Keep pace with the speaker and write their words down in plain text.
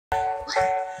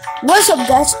What's up,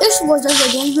 guys? It's was us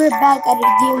again. We're back at it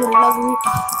again with another week.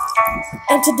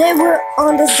 And today we're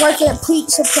on this birthday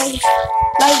pizza place.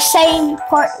 Like same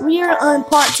part, we're on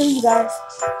part 2, you guys.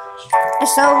 And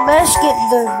so let's get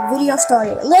the video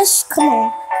started. Come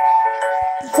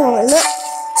on. Look.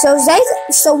 So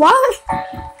why?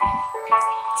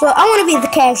 So I want to be the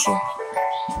cashier.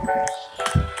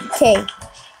 Okay.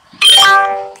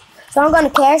 So I'm gonna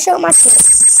cash out my shit.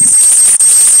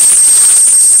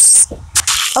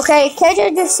 Okay,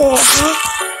 Kedra just said, huh?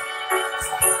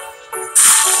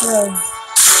 No.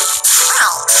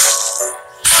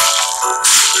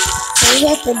 So you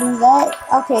have to do that.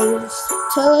 Okay, just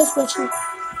tell us what you.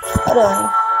 Hold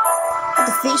on. I have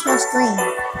to fix my screen.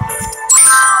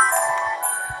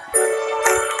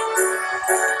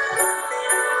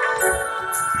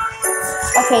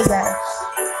 Okay, guys.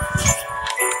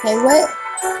 Okay,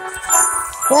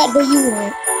 what do you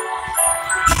want?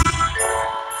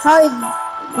 Hi.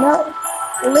 No,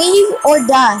 leave or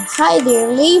die. Hi there,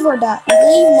 leave or die.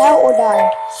 Leave now or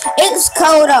die. It's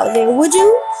cold out there. Would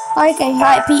you like a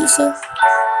hot pizza?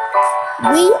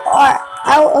 We are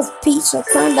out of pizza.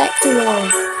 Come back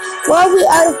tomorrow. Why are we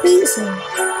out of pizza?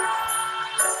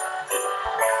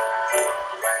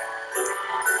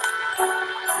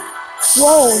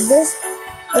 Whoa,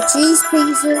 a cheese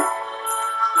pizza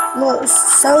looks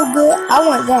so good. I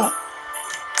want that.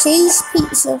 Cheese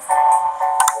pizza.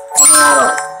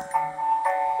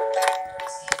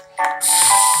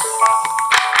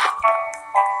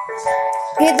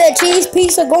 Get that cheese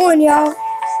pizza going, y'all.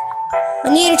 I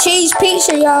need a cheese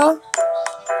pizza, y'all.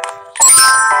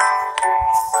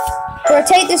 Here,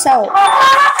 take this out.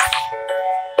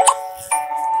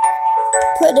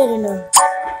 Put it in there.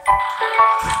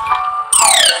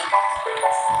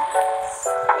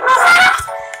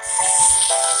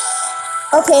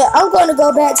 Okay, I'm gonna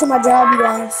go back to my job, you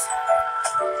guys.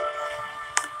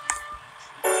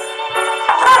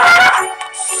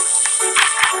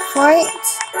 Right.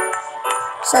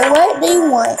 So what do you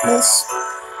want, miss?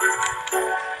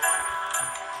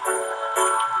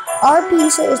 Our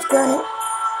pizza is gonna.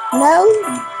 No,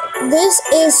 this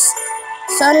is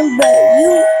something, but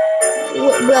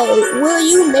will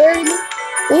you marry me?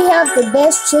 We have the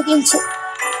best chicken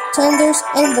tenders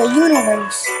in the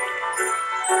universe.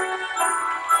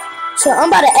 So I'm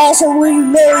about to ask her, will you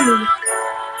marry me?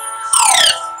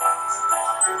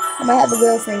 I might have a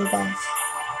girlfriend, you guys.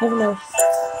 Never know.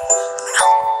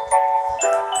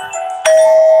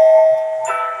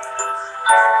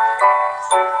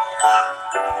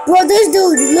 Well, this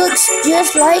dude looks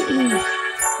just like me,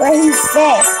 but he's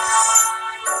fat.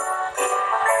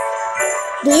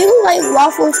 Do you like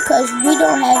waffles? Cause we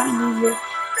don't have any here.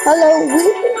 Hello,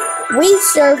 we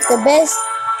serve the best.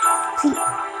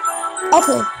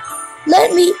 Okay,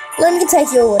 let me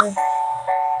take your order.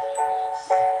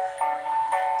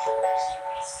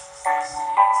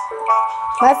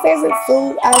 My favorite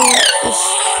food I like is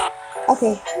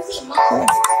okay.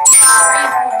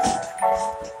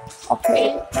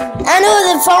 I know where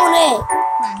the phone is.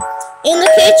 In the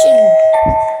kitchen.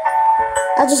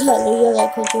 I just had to hear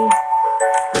that kitchen.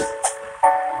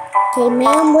 Okay,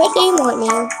 ma'am, what do you want,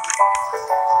 ma'am?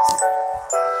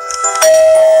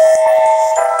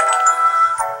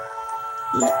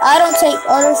 I don't take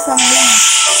orders from you.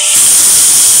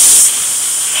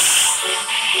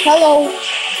 Hello.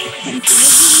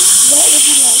 What would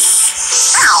you like?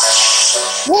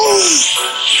 Whoa.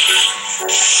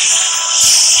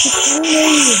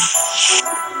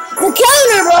 The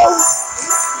counter, bro.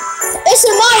 It's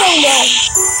in my room, bro.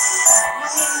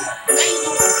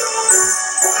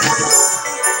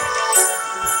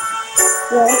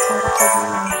 Yeah, it's hard to take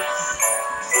me.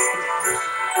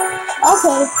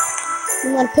 Okay. You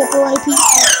want pepperoni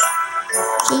pizza?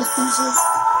 Cheese pieces?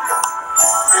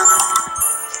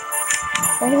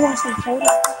 Oh, you want some soda?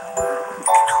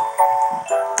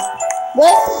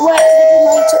 What would you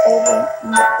like to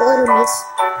order, miss?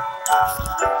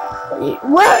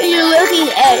 What are you looking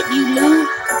at, you noob?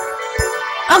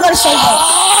 I'm gonna say that.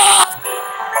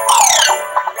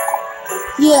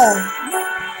 Yeah.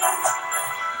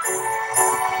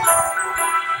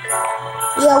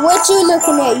 Yeah, what you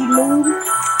looking at, you noob?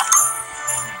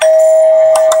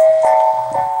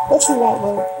 What you want,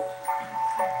 bro?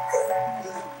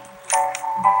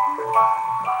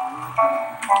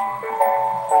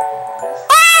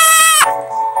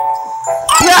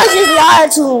 I just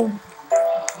lied to him.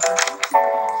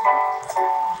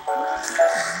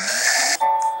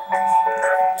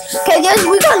 Okay, guys,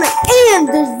 we're gonna end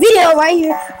this video right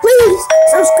here. Please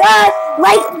subscribe,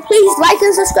 please like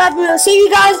and subscribe, and I'll see you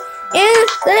guys in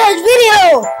the next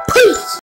video. Peace.